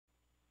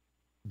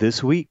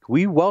This week,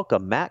 we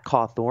welcome Matt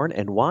Cauthorn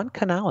and Juan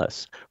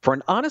Canales for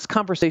an honest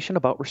conversation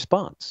about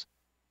response.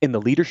 In the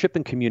leadership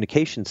and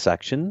communication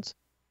sections,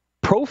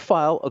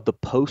 profile of the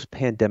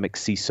post-pandemic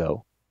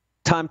CISO,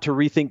 time to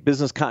rethink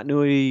business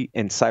continuity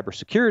and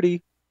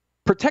cybersecurity,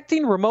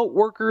 protecting remote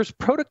workers,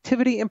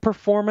 productivity and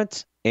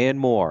performance, and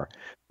more.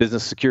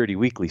 Business Security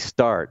Weekly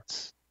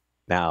starts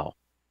now.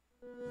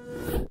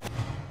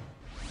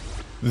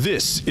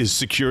 This is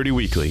Security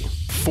Weekly,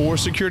 for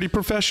security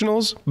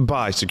professionals,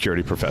 by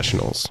security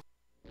professionals.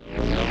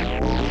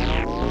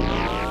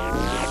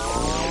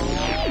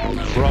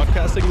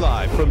 Broadcasting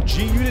live from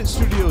G-Unit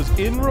Studios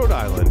in Rhode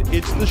Island,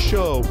 it's the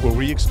show where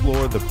we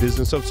explore the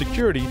business of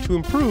security to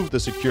improve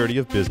the security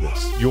of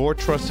business. Your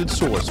trusted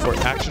source for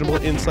actionable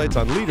insights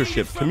on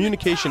leadership,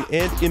 communication,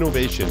 and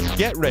innovation.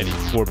 Get ready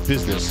for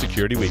Business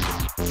Security Weekly.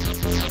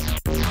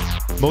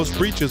 Most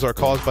breaches are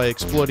caused by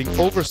exploiting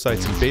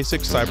oversights in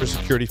basic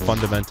cybersecurity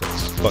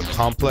fundamentals, but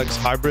complex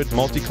hybrid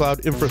multi-cloud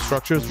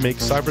infrastructures make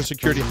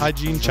cybersecurity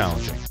hygiene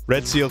challenging.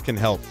 Red Seal can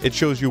help. It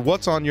shows you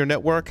what's on your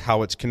network,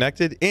 how it's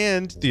connected,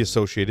 and the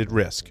associated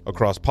risk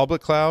across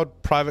public cloud,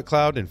 private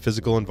cloud, and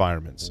physical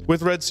environments.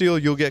 With Red Seal,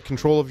 you'll get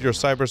control of your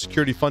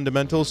cybersecurity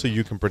fundamentals so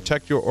you can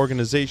protect your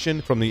organization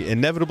from the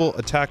inevitable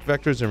attack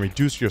vectors and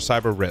reduce your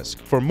cyber risk.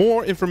 For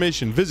more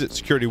information, visit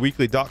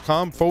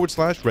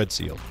securityweekly.com/Red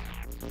Seal.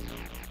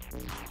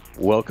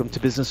 Welcome to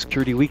Business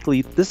Security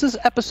Weekly. This is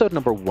episode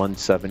number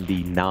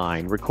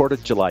 179,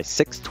 recorded July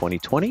 6,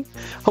 2020.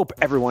 Hope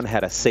everyone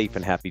had a safe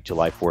and happy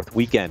July 4th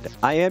weekend.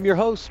 I am your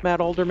host,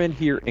 Matt Alderman,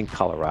 here in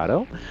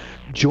Colorado.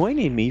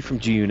 Joining me from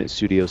G-Unit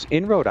Studios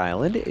in Rhode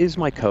Island is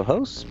my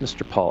co-host,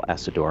 Mr. Paul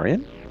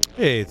Asadorian.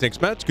 Hey,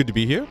 thanks, Matt. It's good to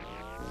be here.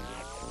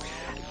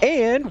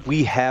 And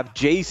we have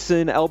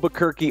Jason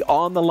Albuquerque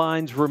on the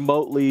lines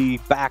remotely,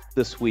 back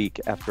this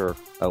week after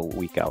a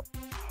week out.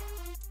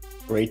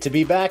 Great to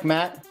be back,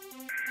 Matt.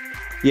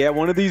 Yeah,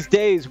 one of these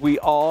days we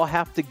all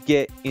have to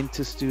get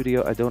into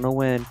studio. I don't know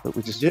when, but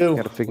we just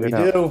got to figure it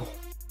out. We do.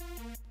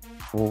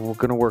 Well, we're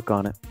going to work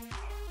on it.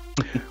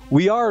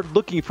 We are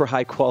looking for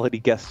high-quality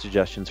guest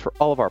suggestions for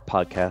all of our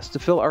podcasts to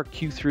fill our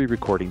Q3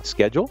 recording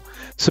schedule.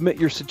 Submit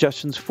your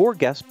suggestions for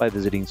guests by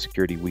visiting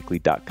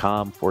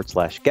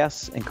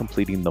securityweekly.com/guests and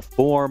completing the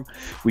form.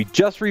 We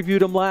just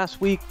reviewed them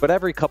last week, but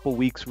every couple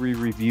weeks we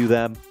review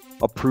them,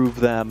 approve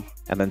them,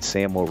 and then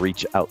Sam will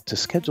reach out to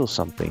schedule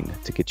something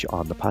to get you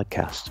on the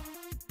podcast.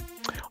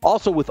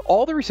 Also, with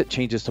all the recent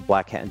changes to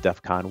Black Hat and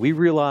DEF CON, we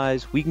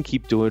realize we can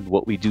keep doing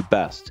what we do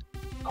best,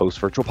 host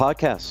virtual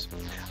podcasts.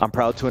 I'm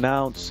proud to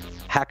announce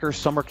Hacker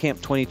Summer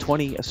Camp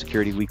 2020, a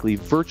Security Weekly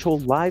virtual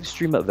live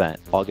stream event,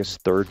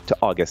 August 3rd to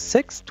August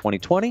 6th,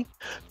 2020.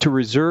 To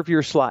reserve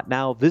your slot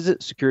now,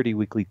 visit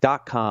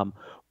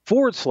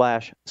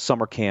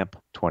securityweekly.com/summercamp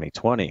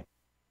 2020.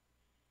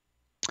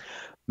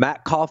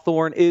 Matt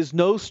Cauthorn is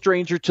no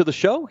stranger to the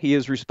show. He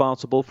is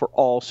responsible for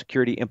all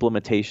security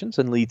implementations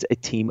and leads a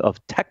team of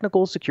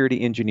technical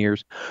security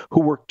engineers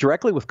who work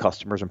directly with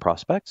customers and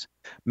prospects.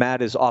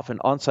 Matt is often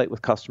on-site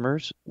with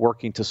customers,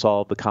 working to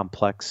solve the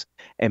complex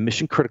and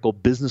mission-critical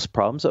business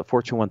problems that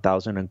Fortune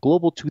 1000 and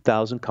Global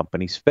 2000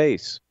 companies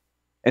face.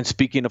 And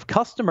speaking of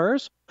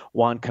customers,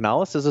 Juan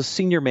Canales is a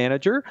senior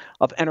manager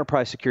of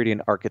enterprise security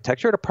and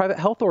architecture at a private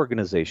health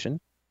organization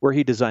where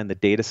he designed the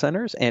data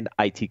centers and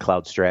IT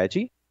cloud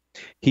strategy.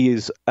 He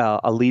is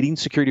a leading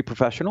security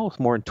professional with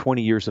more than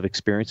 20 years of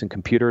experience in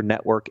computer,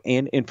 network,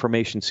 and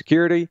information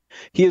security.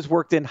 He has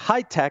worked in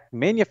high-tech,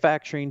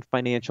 manufacturing,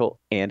 financial,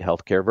 and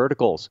healthcare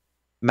verticals.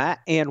 Matt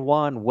and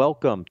Juan,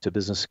 welcome to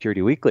Business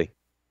Security Weekly.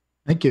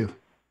 Thank you.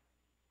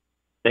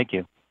 Thank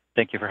you.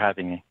 Thank you for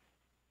having me.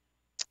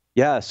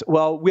 Yes.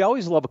 Well, we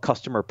always love a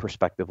customer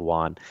perspective,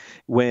 Juan.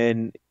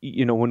 When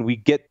we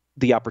get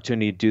the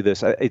opportunity to do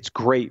this, it's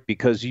great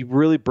because you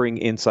really bring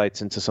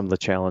insights into some of the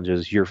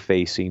challenges you're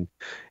facing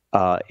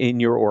in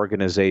your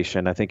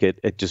organization. I think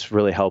it just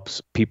really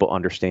helps people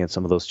understand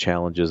some of those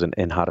challenges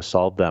and how to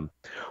solve them.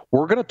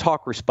 We're going to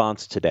talk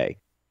response today.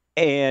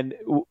 And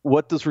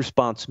what does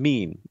response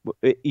mean?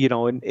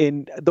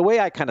 And the way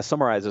I kind of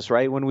summarize this,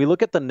 right? When we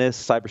look at the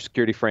NIST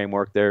cybersecurity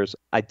framework, there's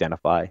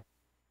identify,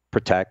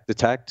 protect,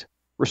 detect,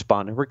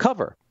 respond, and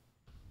recover.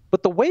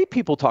 But the way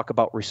people talk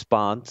about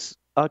response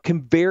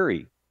can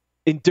vary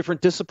in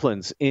different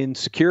disciplines in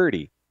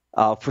security.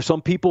 For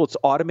some people, it's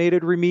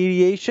automated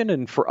remediation,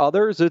 and for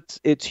others,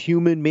 it's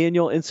human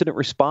manual incident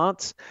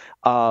response.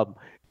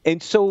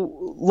 And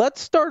so let's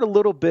start a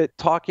little bit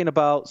talking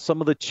about some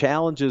of the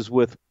challenges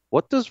with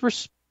what does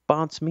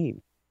response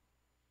mean?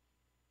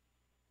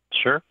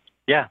 Sure.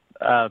 Yeah.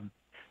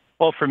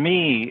 Well, for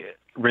me,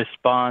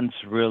 response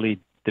really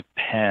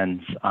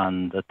depends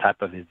on the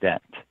type of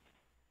event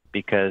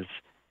because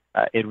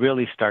it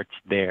really starts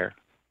there.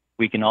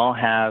 We can all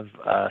have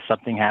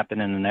something happen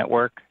in the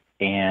network,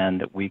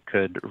 and we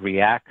could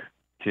react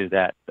to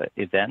that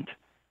event.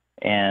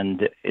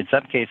 And in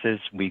some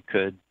cases, we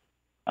could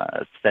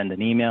send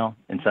an email.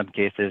 In some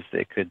cases,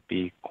 it could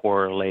be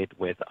correlate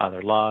with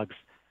other logs,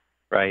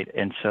 right?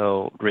 And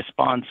so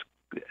response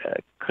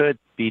could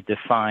be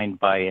defined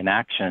by an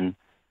action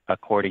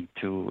according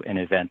to an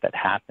event that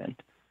happened.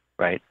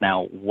 right?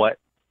 Now, what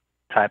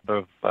type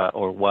of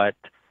or what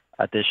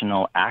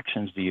additional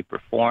actions do you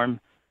perform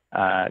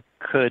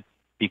could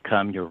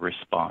become your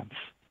response.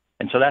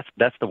 And so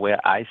that's the way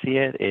I see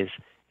it. Is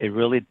it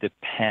really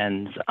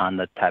depends on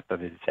the type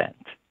of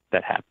event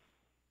that happens.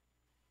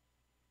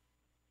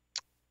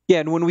 Yeah,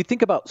 and when we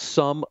think about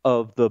some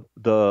of the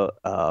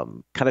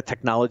kind of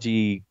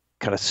technology,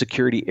 kind of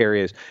security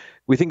areas,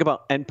 we think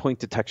about endpoint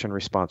detection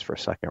response for a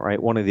second,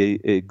 right? One of the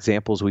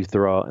examples we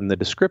throw out in the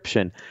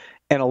description,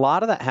 and a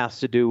lot of that has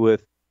to do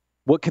with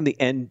what can the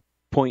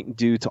endpoint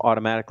do to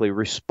automatically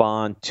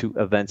respond to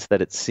events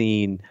that it's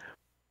seen.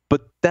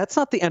 But that's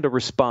not the end of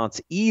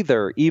response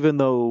either, even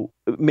though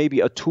maybe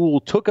a tool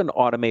took an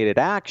automated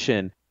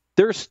action,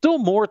 there's still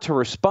more to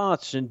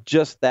response than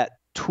just that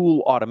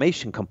tool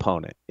automation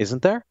component,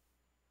 isn't there?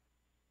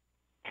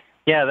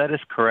 Yeah, that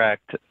is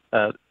correct.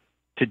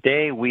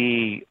 Today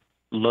we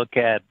look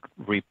at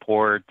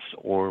reports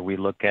or we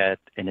look at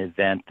an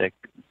event that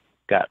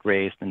got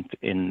raised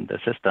in the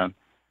system.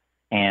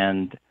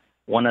 And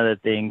one of the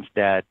things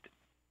that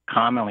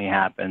commonly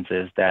happens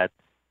is that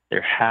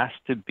there has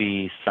to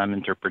be some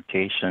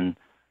interpretation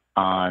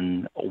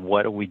on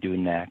what do we do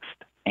next.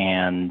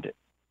 And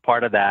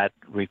part of that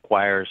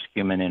requires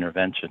human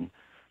intervention.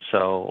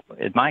 So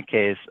in my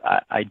case,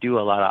 I do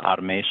a lot of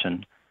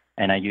automation,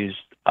 and I use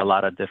a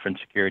lot of different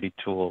security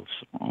tools.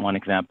 One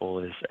example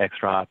is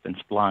XROP and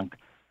Splunk.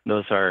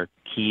 Those are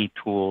key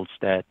tools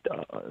that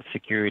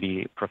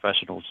security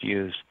professionals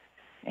use.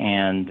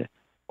 And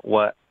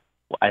what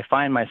I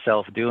find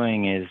myself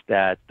doing is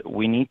that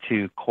we need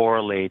to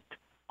correlate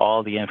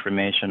all the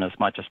information as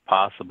much as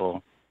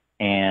possible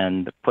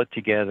and put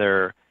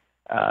together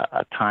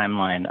a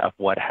timeline of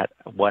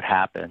what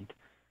happened.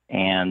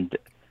 And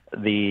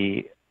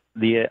the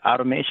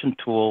automation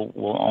tool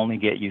will only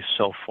get you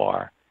so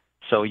far.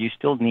 So you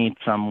still need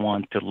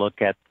someone to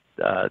look at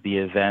the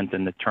event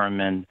and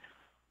determine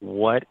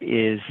what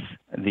is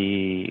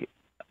the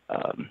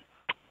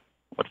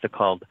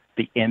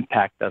the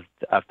impact of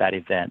that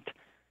event.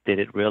 Did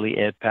it really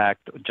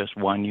impact just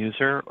one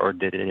user, or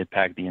did it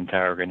impact the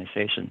entire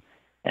organization?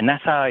 And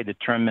that's how I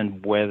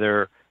determine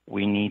whether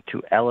we need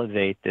to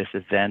elevate this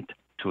event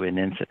to an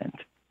incident.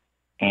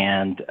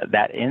 And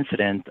that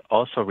incident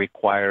also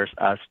requires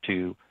us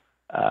to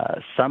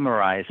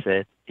summarize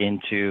it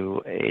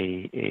into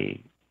a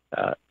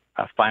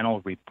final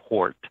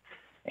report.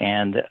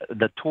 And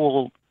the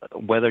tool,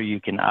 whether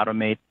you can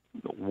automate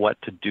what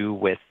to do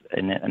with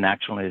an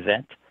actual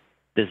event,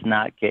 does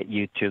not get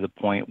you to the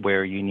point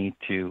where you need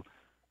to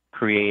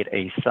create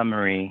a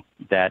summary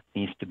that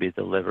needs to be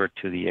delivered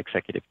to the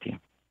executive team.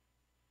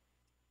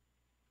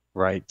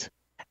 Right.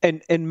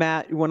 And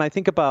Matt, when I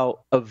think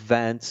about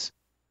events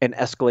and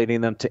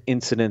escalating them to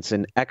incidents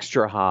in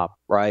ExtraHop,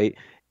 right?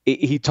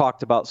 He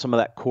talked about some of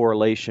that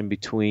correlation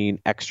between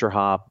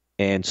ExtraHop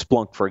and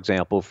Splunk, for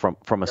example,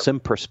 from a SIM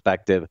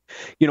perspective.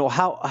 You know,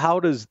 how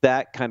does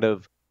that kind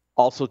of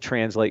also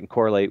translate and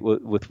correlate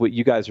with what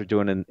you guys are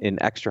doing in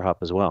ExtraHop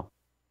as well?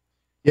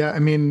 Yeah, I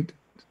mean,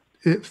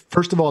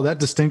 first of all, that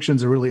distinction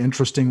is a really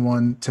interesting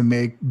one to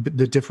make,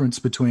 the difference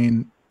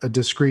between a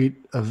discrete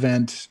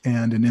event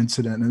and an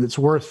incident, and it's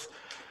worth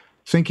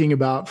thinking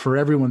about for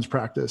everyone's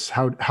practice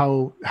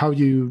how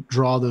you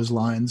draw those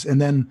lines,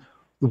 and then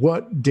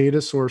what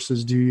data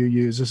sources do you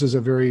use. This is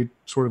a very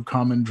sort of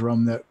common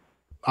drum that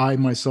I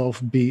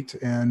myself beat,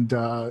 and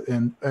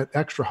at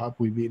ExtraHop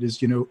we beat,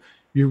 is, you know,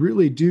 you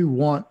really do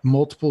want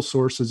multiple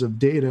sources of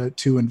data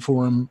to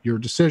inform your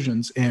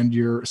decisions and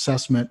your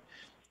assessment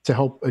to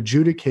help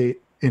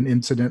adjudicate an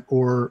incident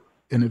or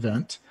an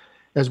event,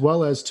 as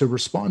well as to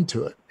respond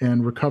to it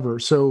and recover.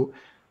 So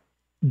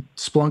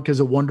Splunk is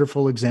a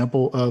wonderful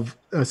example of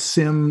a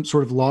SIM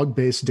sort of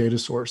log-based data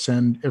source,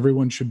 and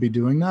everyone should be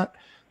doing that.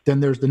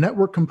 Then there's the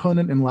network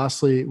component, and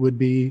lastly would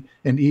be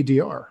an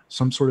EDR,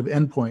 some sort of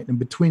endpoint. And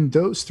between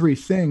those three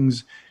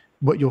things,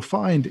 what you'll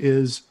find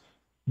is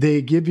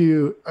they give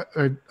you,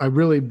 I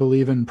really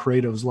believe in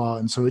Pareto's law.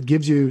 And so it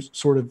gives you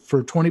sort of,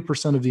 for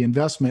 20% of the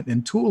investment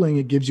in tooling,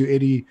 it gives you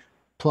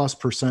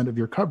 80+% of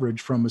your coverage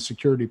from a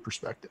security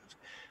perspective.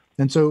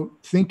 And so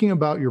thinking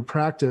about your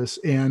practice,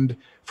 and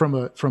from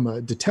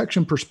a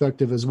detection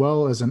perspective as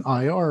well as an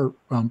IR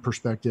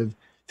perspective,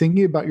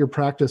 thinking about your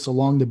practice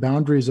along the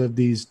boundaries of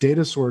these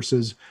data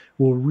sources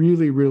will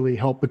really, really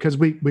help, because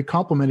we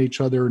complement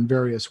each other in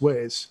various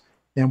ways.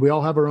 And we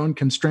all have our own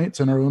constraints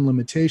and our own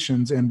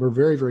limitations, and we're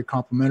very, very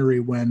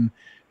complementary when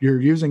you're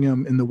using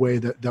them in the way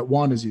that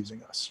Juan is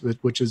using us,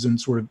 which is in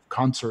sort of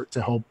concert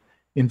to help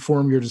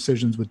inform your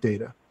decisions with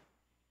data.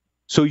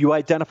 So you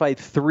identified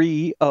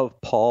 3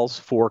 of Paul's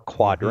 4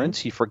 quadrants.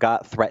 He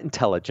forgot threat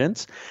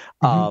intelligence.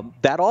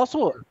 That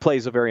also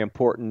plays a very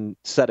important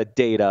set of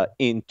data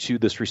into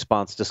this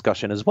response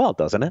discussion as well,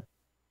 doesn't it?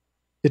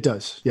 It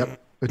does.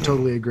 Yep. I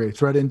totally agree.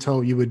 Threat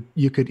intel,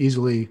 you could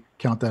easily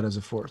count that as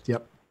a 4th.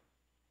 Yep.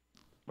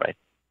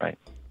 Right.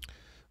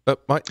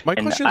 My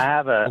question is, I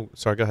have a. Oh,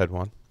 sorry, go ahead,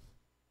 Juan.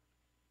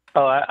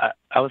 Oh,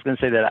 I was going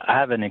to say that I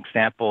have an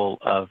example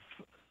of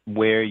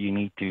where you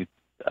need to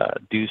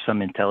do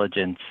some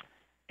intelligence,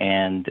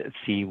 and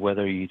see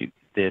whether an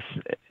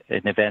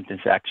event is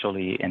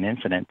actually an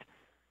incident.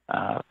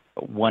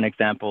 One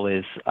example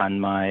is on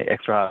my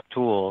extra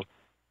tool,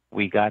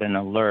 we got an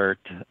alert.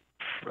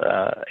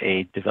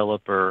 A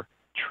developer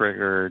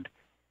triggered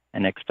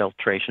an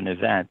exfiltration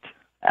event.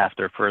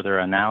 After further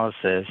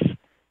analysis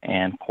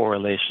and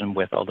correlation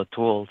with all the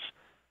tools,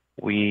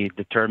 we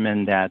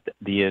determined that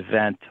the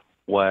event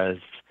was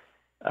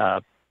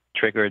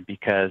triggered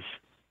because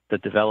the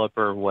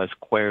developer was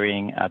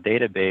querying a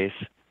database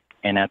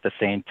and at the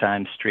same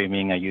time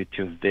streaming a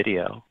YouTube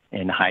video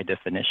in high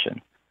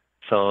definition.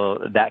 So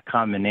that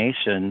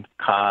combination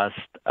caused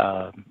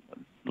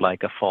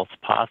like a false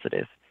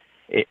positive.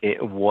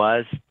 It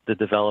was the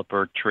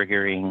developer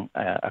triggering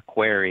a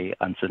query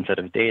on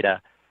sensitive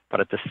data, but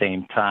at the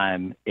same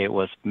time, it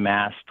was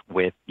masked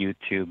with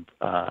YouTube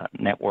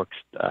network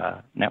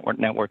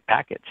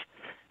packets.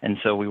 And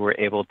so we were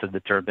able to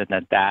determine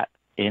that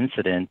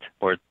incident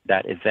or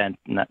that event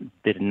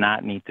did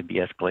not need to be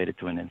escalated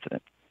to an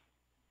incident.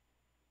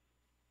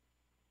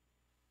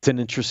 It's an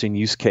interesting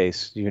use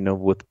case,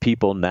 with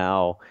people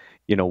now,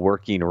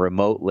 working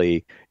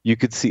remotely. You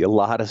could see a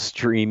lot of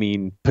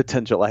streaming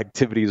potential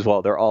activities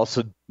while they're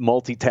also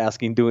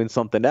multitasking, doing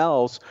something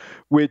else,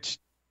 which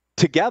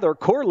together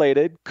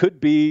correlated could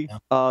be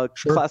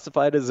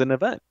classified as an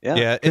event.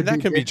 Yeah, and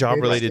that can be job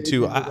related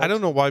too. I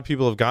don't know why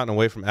people have gotten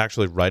away from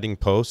actually writing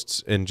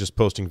posts and just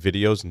posting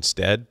videos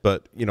instead.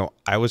 But,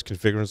 I was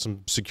configuring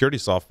some security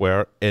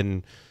software,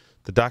 and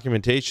the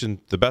documentation,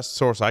 the best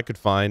source I could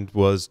find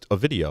was a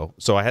video.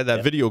 So I had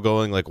that video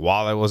going like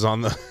while I was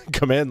on the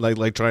command,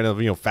 like trying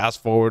to,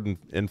 fast forward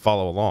and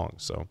follow along.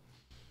 So.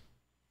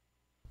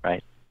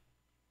 Right.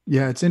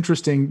 Yeah, it's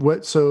interesting.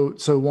 So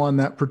Juan,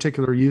 that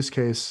particular use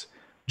case,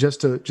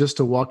 just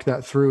to walk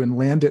that through and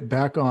land it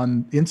back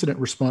on incident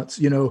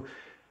response,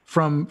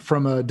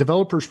 from a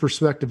developer's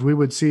perspective, we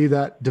would see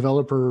that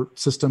developer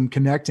system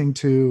connecting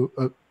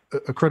to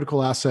a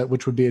critical asset,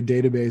 which would be a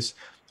database,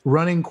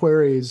 running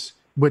queries,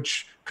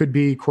 which could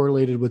be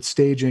correlated with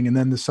staging, and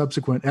then the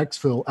subsequent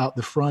exfil out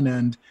the front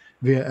end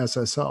via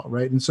SSL,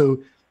 right? And so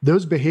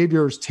those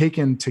behaviors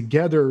taken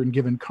together and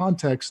given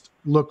context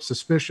look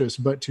suspicious.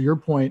 But to your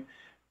point,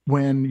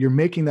 when you're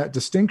making that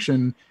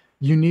distinction,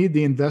 you need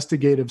the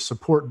investigative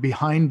support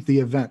behind the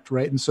event,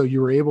 right? And so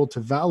you were able to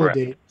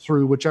validate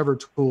through whichever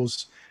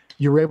tools,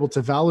 you were able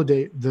to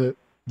validate the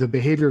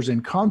behaviors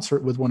in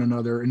concert with one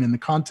another and in the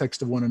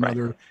context of one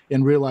another,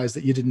 and realize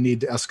that you didn't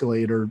need to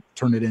escalate or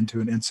turn it into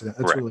an incident.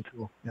 That's really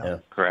cool. Yeah.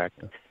 Correct.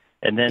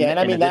 And then, and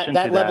I mean,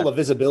 that level of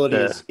visibility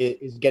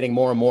is getting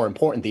more and more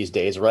important these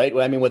days, right?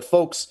 I mean, with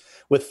folks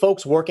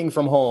working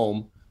from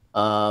home,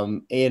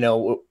 I'm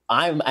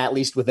at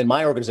least within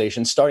my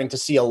organization starting to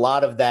see a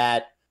lot of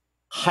that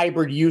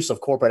hybrid use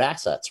of corporate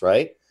assets,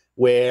 right?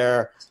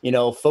 Where,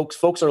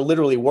 folks are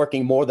literally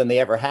working more than they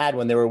ever had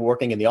when they were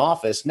working in the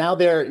office. Now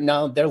they're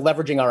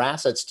leveraging our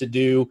assets to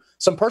do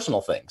some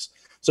personal things.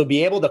 So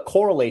be able to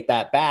correlate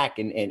that back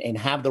and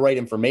have the right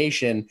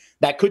information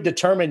that could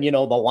determine, the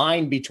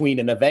line between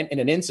an event and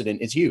an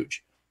incident is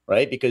huge,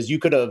 right? Because you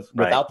could have,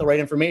 without the right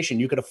information,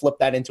 you could have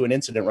flipped that into an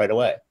incident right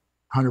away.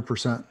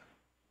 100%.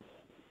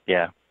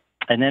 Yeah.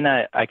 And then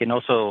I can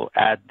also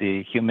add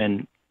the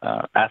human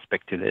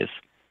aspect to this,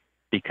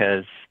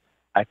 because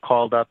I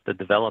called up the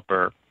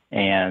developer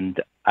and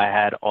I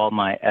had all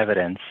my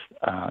evidence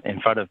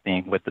in front of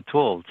me with the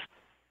tools.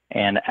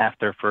 And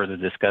after further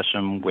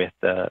discussion with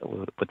the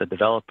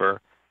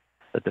developer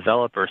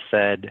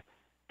said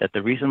that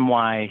the reason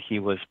why he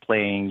was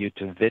playing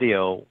YouTube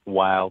video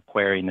while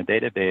querying the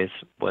database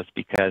was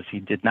because he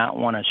did not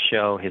want to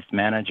show his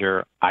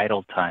manager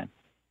idle time.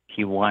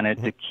 He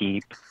wanted to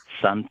keep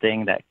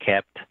something that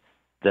kept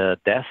the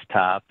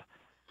desktop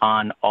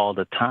on all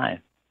the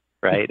time.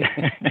 Right.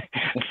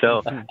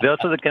 So those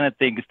are the kind of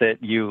things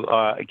that you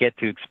get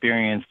to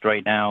experience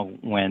right now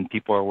when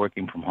people are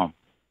working from home.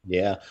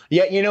 Yeah.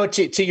 Yeah.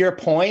 To your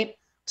point,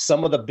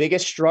 some of the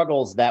biggest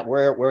struggles that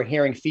we're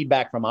hearing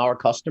feedback from our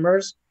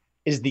customers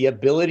is the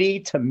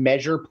ability to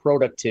measure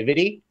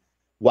productivity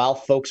while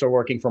folks are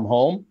working from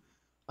home.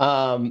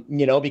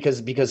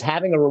 Because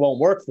having a remote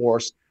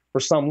workforce for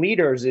some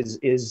leaders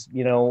is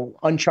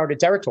uncharted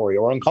territory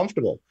or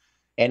uncomfortable.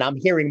 And I'm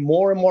hearing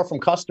more and more from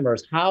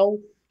customers, how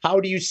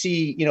do you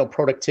see,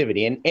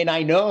 productivity? And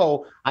I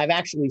know I've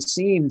actually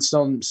seen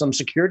some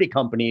security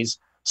companies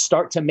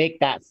start to make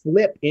that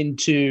flip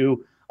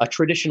into a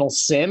traditional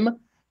SIM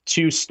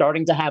to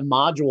starting to have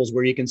modules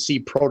where you can see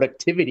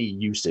productivity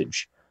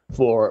usage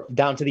for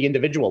down to the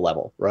individual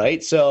level,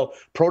 right? So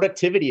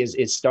productivity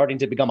is starting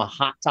to become a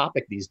hot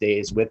topic these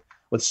days with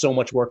so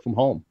much work from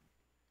home.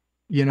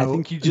 I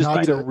think you just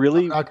need to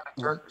really... not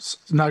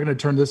going to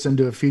turn this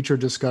into a feature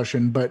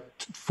discussion,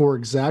 but for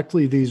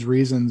exactly these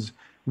reasons,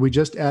 we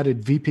just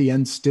added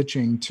VPN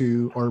stitching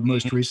to our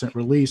most recent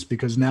release,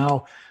 because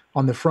now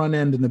on the front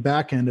end and the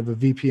back end of a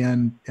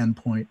VPN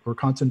endpoint or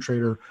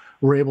concentrator,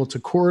 we're able to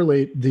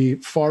correlate the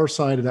far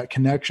side of that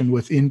connection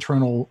with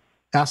internal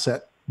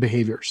asset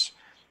behaviors.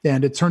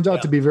 And it turns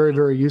out to be very,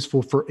 very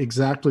useful for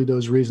exactly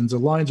those reasons. The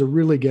lines are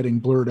really getting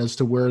blurred as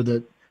to where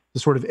the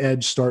sort of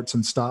edge starts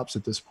and stops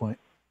at this point.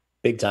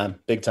 Big time,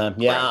 big time.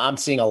 Yeah, right. I'm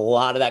seeing a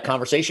lot of that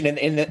conversation.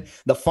 And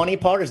the funny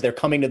part is they're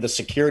coming to the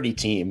security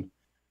team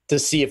to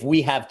see if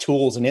we have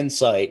tools and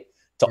insight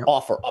to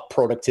offer up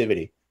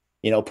productivity,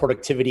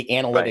 productivity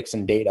analytics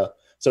and data.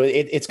 So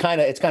it's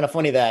kind of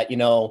funny that,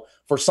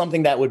 for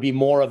something that would be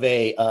more of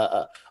a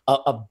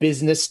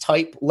business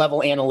type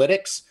level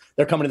analytics,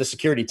 they're coming to the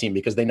security team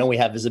because they know we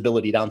have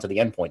visibility down to the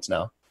endpoints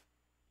now.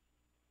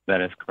 That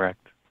is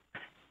correct.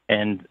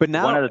 And but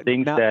now, one of the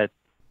things that...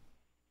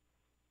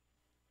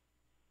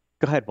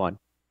 Go ahead, Juan.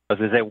 I was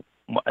going to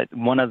say,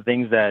 one of the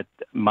things that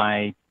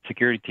my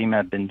security team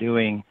have been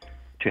doing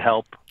to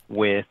help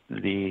with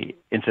the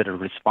incident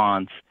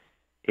response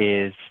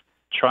is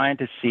trying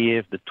to see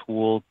if the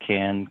tool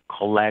can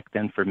collect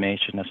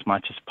information as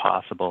much as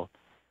possible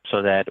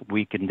so that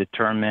we can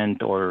determine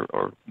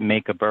or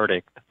make a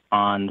verdict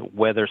on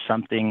whether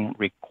something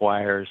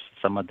requires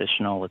some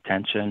additional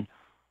attention.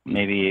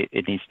 Maybe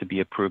it needs to be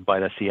approved by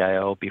the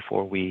CIO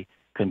before we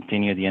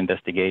continue the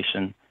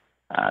investigation.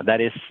 That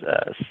is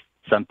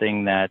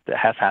something that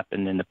has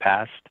happened in the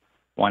past.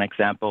 One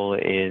example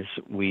is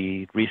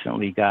we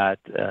recently got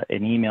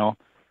an email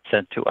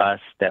sent to us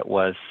that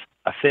was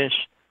a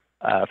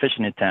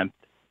phishing attempt,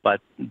 but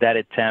that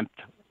attempt,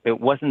 it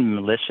wasn't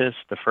malicious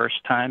the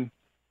first time.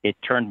 It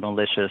turned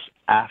malicious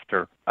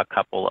after a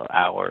couple of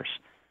hours.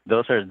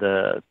 Those are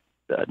the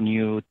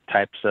new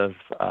types of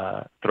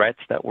threats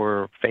that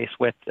we're faced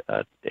with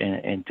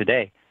in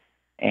today.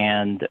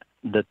 And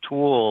the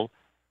tool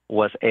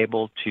was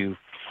able to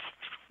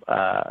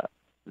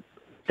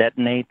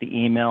detonate the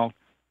email,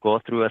 go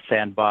through a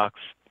sandbox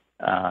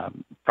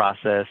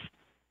process,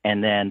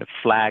 and then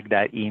flag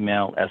that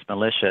email as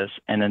malicious,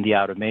 and then the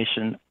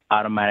automation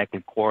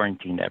automatically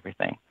quarantined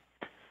everything.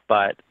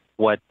 But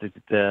what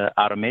the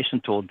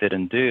automation tool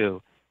didn't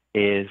do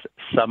is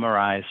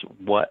summarize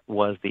what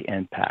was the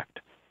impact.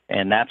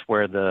 And that's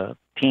where the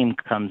team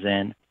comes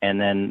in and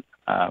then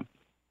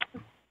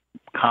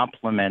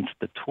complements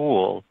the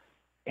tool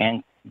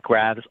and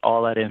grabs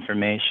all that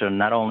information,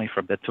 not only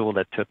from the tool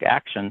that took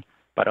action,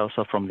 but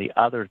also from the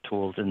other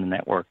tools in the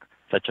network,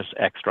 such as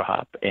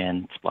ExtraHop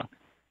and Splunk.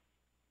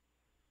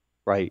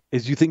 Right.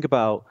 As you think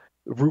about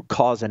root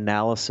cause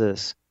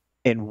analysis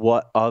and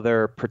what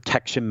other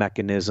protection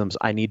mechanisms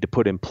I need to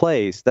put in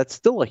place, that's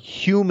still a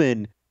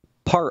human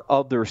part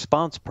of the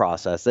response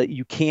process that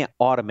you can't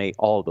automate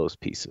all of those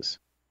pieces.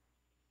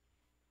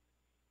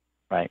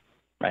 Right.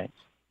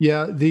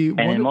 Yeah.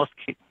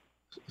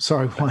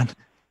 Sorry, Juan.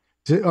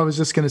 I was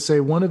just going to say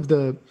one of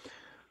the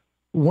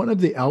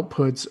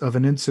outputs of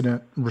an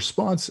incident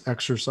response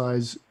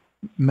exercise,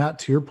 Matt,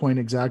 to your point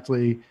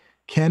exactly,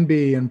 can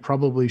be and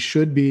probably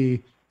should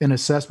be an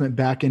assessment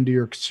back into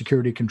your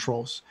security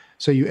controls.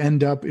 So you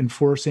end up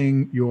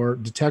enforcing your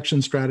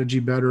detection strategy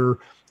better,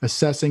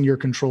 assessing your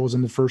controls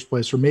in the first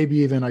place, or maybe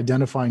even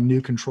identifying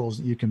new controls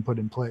that you can put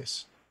in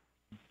place.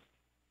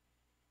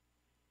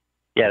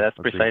 Yeah, that's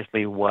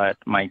precisely what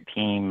my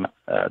team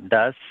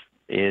does.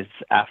 Is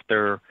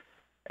after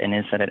an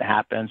incident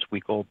happens, we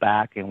go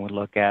back and we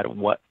look at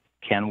what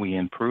can we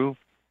improve.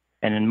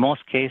 And in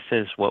most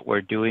cases, what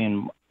we're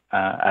doing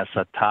as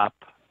a top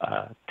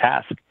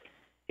task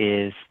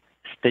is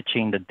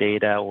stitching the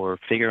data or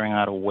figuring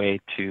out a way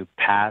to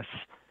pass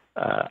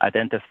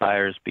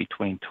identifiers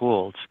between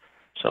tools.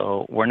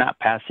 So we're not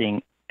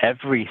passing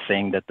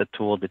everything that the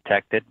tool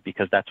detected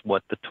because that's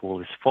what the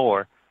tool is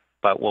for.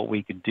 But what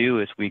we could do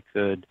is we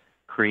could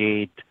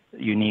create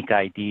unique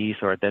IDs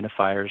or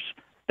identifiers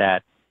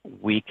that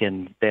we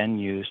can then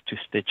use to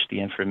stitch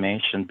the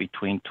information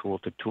between tool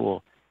to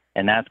tool.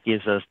 And that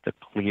gives us the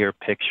clear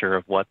picture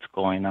of what's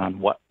going on,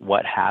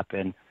 what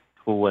happened,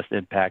 who was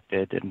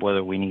impacted, and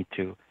whether we need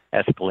to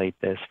escalate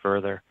this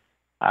further.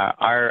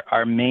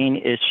 Our main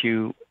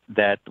issue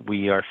that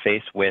we are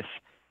faced with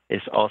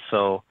is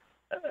also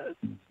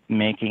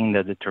making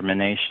the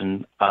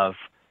determination of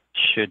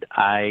should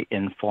I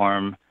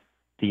inform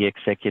the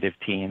executive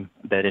team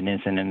that an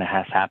incident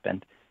has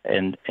happened.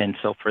 And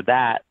so for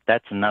that,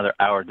 that's another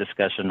hour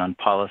discussion on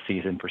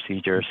policies and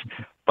procedures,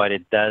 but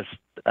it does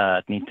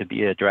need to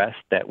be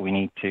addressed that we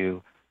need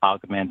to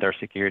augment our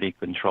security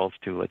controls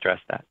to address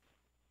that.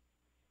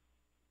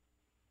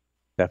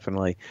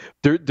 Definitely.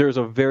 There's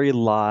a very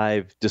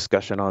live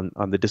discussion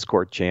on the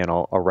Discord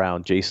channel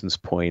around Jason's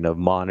point of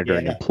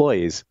monitoring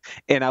employees.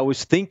 And I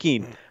was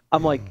thinking,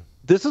 I'm like,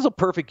 this is a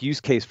perfect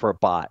use case for a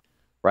bot,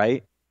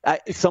 right?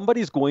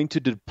 Somebody's going to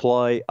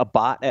deploy a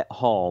bot at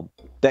home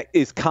that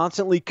is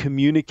constantly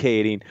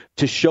communicating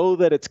to show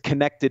that it's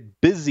connected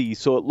busy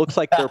so it looks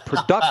like they're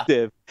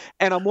productive.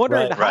 And I'm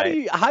wondering,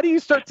 how do you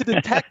start to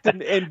detect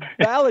and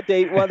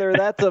validate whether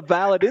that's a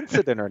valid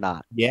incident or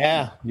not?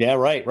 Yeah,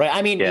 right.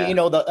 I mean,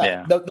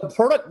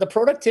 the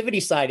productivity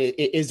side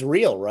is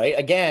real, right?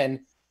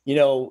 Again,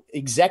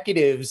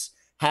 executives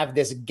have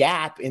this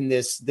gap in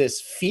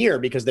this fear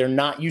because they're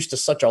not used to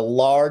such a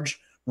large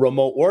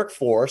remote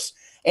workforce.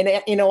 And,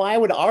 I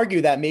would argue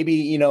that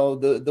maybe,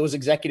 those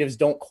executives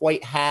don't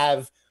quite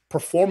have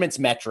performance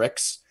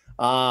metrics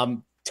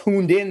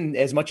tuned in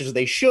as much as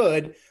they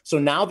should So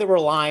now they're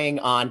relying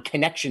on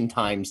connection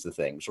times to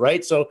things,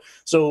 right? So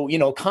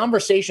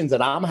conversations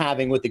that I'm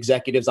having with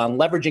executives on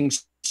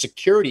leveraging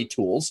security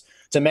tools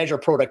to measure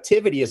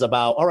productivity is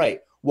about, all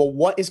right, well,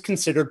 what is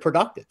considered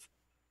productive?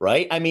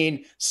 Right. I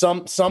mean,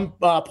 some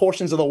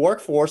portions of the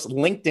workforce,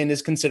 LinkedIn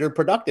is considered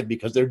productive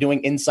because they're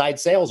doing inside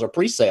sales or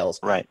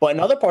pre-sales. Right. But in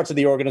other parts of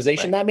the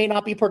organization, that may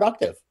not be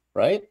productive.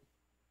 Right.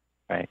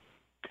 Right.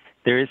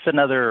 There is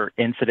another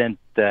incident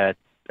that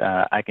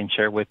I can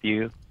share with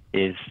you.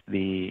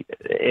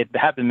 It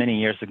happened many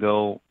years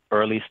ago,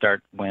 early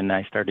start when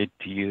I started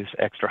to use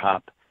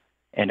ExtraHop,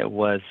 and it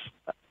was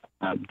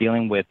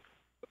dealing with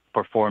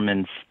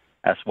performance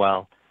as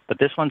well. But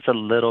this one's a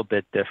little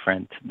bit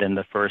different than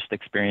the first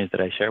experience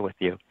that I share with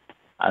you.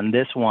 On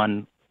this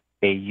one,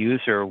 a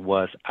user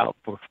was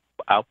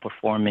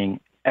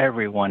outperforming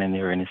everyone in the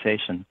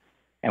organization,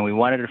 and we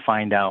wanted to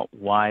find out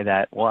why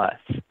that was.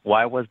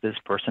 Why was this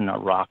person a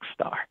rock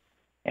star?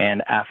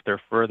 And after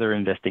further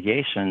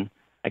investigation,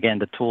 again,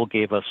 the tool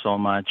gave us so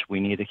much. We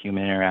needed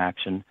human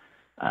interaction.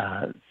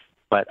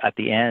 But at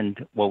the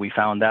end, what we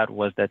found out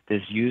was that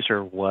this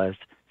user was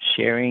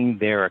sharing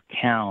their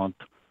account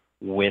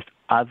with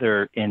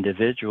other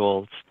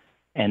individuals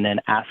and then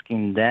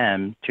asking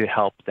them to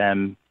help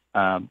them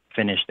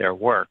finish their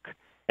work.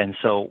 And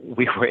so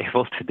we were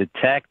able to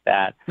detect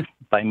that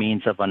by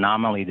means of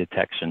anomaly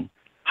detection.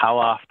 How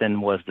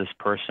often was this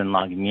person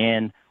logging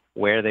in,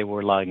 where they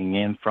were logging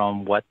in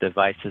from, what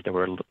devices they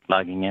were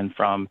logging in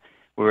from.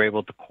 We were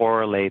able to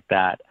correlate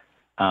that.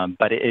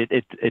 But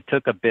it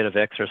took a bit of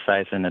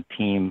exercise in a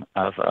team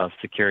of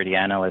security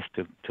analysts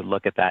to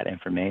look at that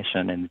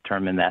information and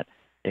determine that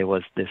it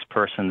was this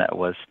person that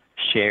was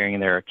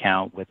sharing their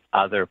account with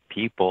other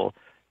people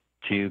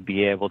to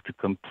be able to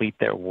complete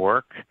their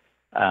work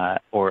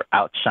or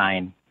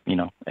outshine,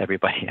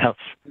 everybody else.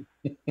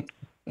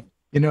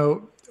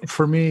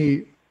 For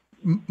me,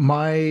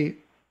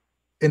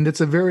 and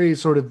it's a very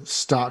sort of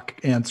stock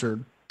answer,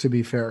 to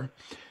be fair,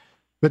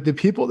 but the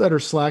people that are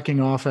slacking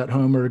off at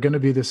home are going to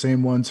be the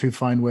same ones who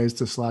find ways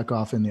to slack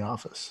off in the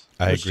office.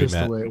 I That's agree, just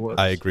Matt. the way it works.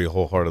 I agree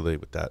wholeheartedly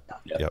with that.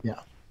 Yep. Yeah.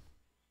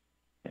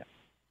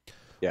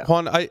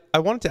 Juan, I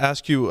wanted to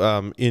ask you,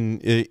 in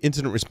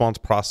incident response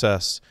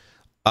process,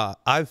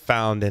 I've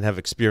found and have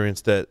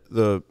experienced that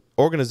the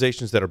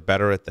organizations that are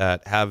better at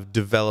that have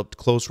developed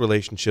close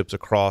relationships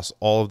across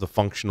all of the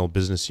functional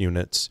business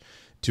units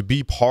to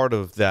be part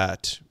of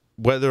that,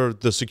 whether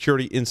the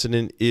security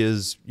incident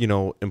is,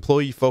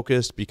 employee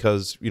focused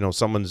because,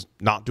 someone's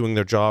not doing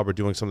their job or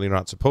doing something they're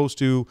not supposed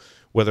to,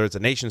 whether it's a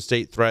nation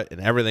state threat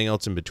and everything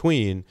else in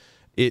between.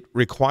 It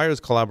requires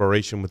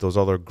collaboration with those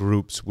other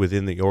groups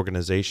within the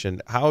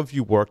organization. How have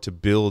you worked to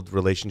build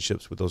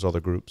relationships with those other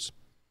groups?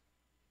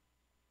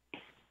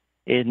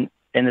 In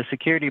the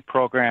security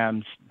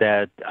programs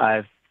that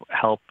I've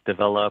helped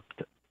develop,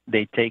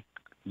 they take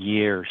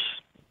years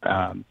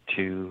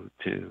to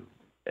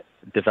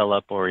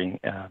develop or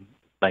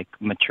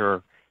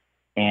mature.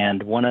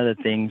 And one of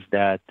the things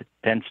that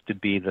tends to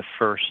be the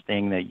first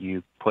thing that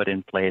you put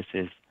in place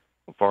is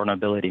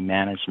vulnerability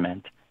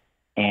management.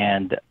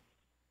 And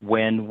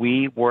when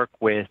we work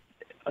with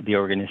the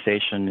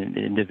organization and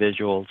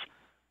individuals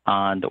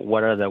on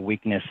what are the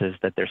weaknesses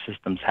that their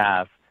systems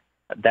have,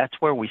 that's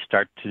where we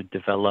start to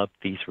develop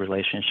these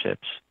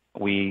relationships.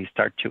 We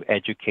start to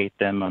educate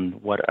them on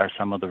what are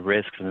some of the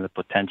risks and the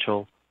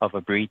potential of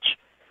a breach.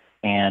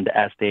 And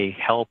as they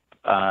help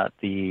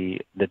the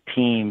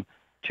team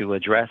to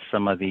address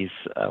some of these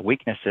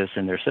weaknesses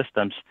in their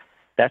systems,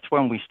 that's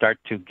when we start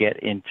to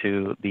get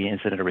into the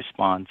incident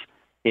response.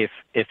 If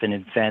an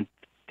event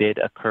did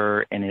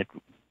occur and it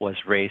was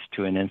raised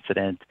to an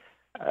incident,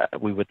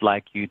 we would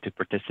like you to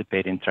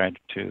participate in trying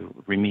to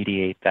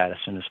remediate that as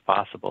soon as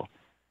possible.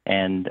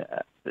 And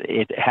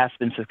it has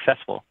been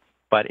successful,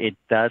 but it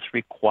does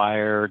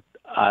require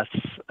us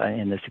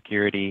in the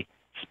security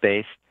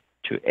space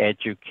to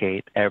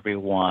educate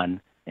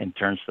everyone in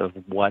terms of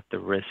what the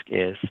risk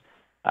is.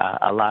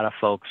 A lot of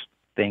folks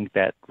think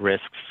that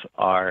risks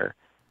are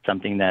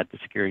something that the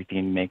security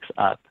team makes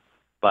up.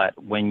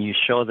 But when you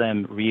show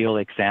them real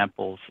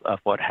examples of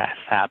what has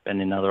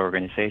happened in other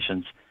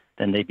organizations,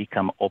 then they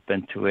become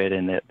open to it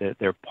and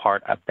they're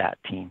part of that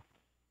team.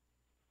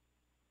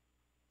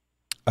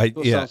 I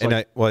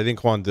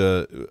think, Juan,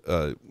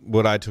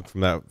 what I took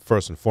from that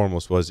first and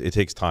foremost was it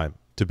takes time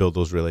to build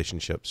those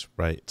relationships,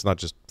 right? It's not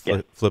just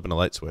flipping a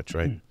light switch,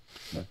 right?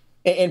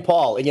 And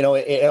Paul,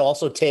 it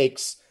also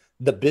takes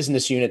the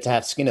business unit to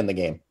have skin in the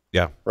game.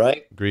 Yeah.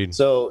 Right. Agreed.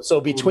 So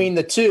between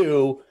the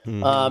two,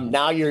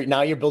 now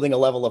you're building a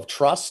level of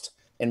trust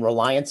and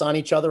reliance on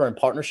each other and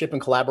partnership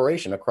and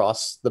collaboration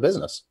across the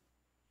business.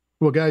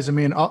 Well, guys,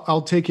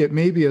 I'll take it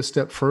maybe a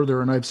step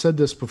further, and I've said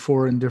this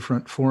before in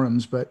different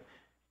forums, but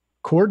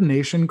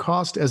coordination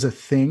cost as a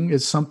thing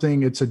is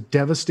something, it's a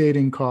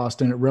devastating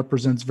cost, and it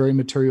represents very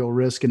material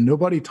risk, and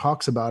nobody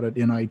talks about it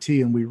in IT.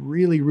 And we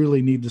really,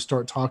 really need to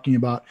start talking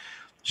about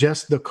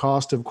just the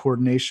cost of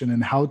coordination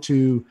and how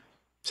to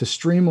to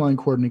streamline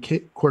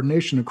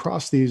coordination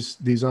across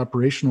these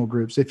operational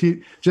groups. If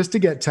you, just to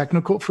get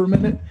technical for a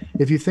minute,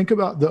 if you think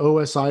about the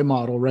OSI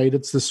model, right,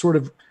 it's this sort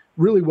of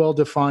really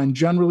well-defined,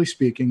 generally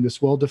speaking,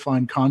 this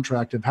well-defined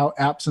contract of how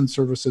apps and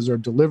services are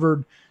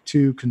delivered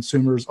to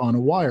consumers on a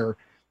wire.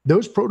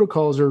 Those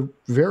protocols are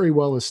very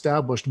well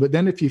established. But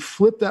then if you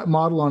flip that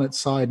model on its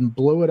side and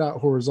blow it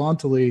out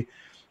horizontally,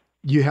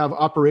 you have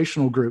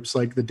operational groups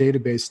like the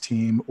database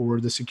team or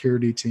the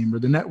security team or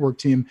the network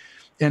team,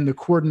 and the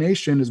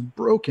coordination is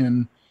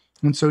broken.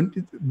 And so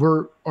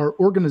our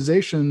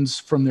organizations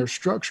from their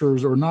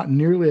structures are not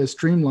nearly as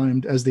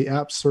streamlined as the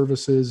app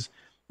services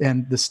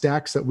and the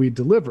stacks that we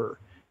deliver.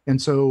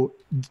 And so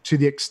to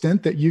the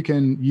extent that you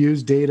can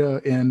use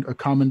data and a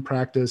common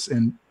practice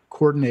and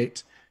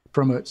coordinate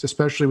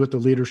especially with the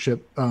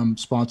leadership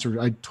sponsor,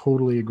 I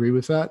totally agree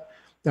with that.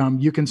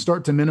 You can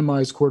start to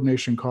minimize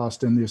coordination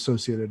cost and the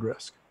associated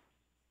risk.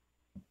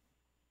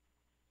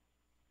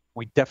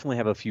 We definitely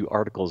have a few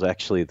articles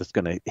actually that's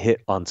going to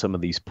hit on some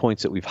of these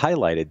points that we've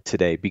highlighted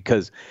today,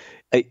 because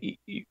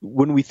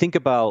when we think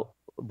about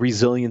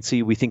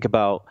resiliency, we think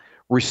about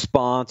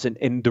response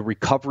and the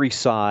recovery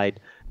side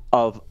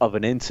of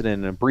an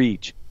incident and a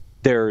breach.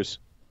 There's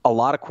a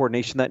lot of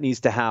coordination that needs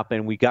to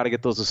happen. We got to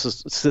get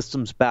those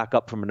systems back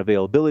up from an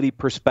availability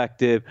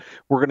perspective.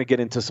 We're going to get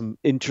into some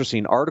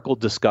interesting article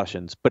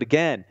discussions. But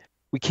again,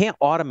 we can't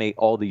automate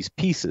all these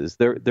pieces.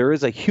 There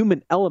is a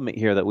human element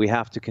here that we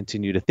have to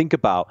continue to think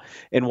about.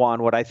 And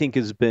Juan, what I think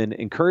has been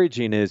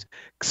encouraging is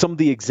some of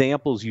the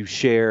examples you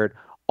shared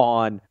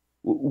on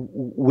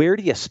where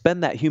do you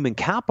spend that human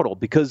capital,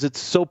 because it's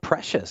so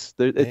precious.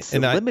 It's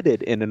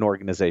limited in an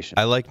organization.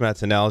 I like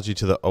Matt's analogy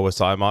to the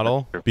OSI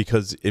model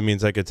because it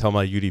means I could tell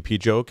my UDP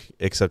joke,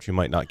 except you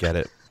might not get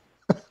it.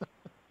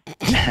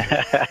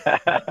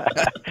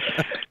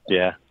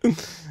 Yeah.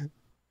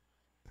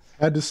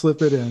 Had to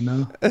slip it in,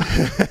 no?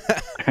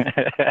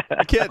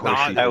 I can't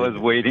not. I was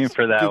waiting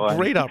for that one.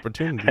 Great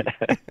opportunity.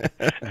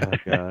 Oh,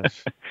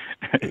 gosh.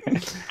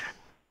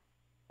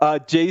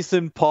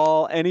 Jason,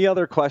 Paul, any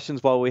other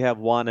questions while we have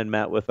Juan and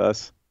Matt with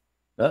us?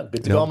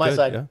 Good to go on my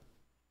side. Yeah.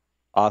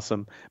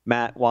 Awesome.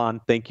 Matt, Juan,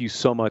 thank you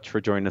so much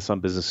for joining us on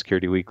Business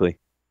Security Weekly.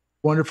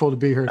 Wonderful to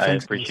be here.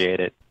 Thanks, I appreciate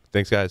it.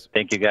 Thanks, guys.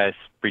 Thank you, guys.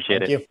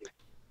 Appreciate it.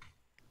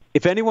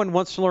 If anyone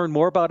wants to learn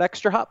more about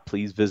ExtraHop,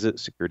 please visit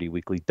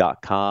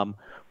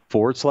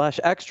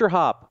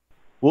securityweekly.com/ExtraHop.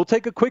 We'll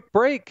take a quick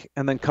break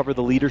and then cover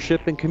the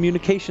leadership and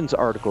communications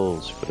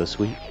articles for this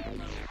week.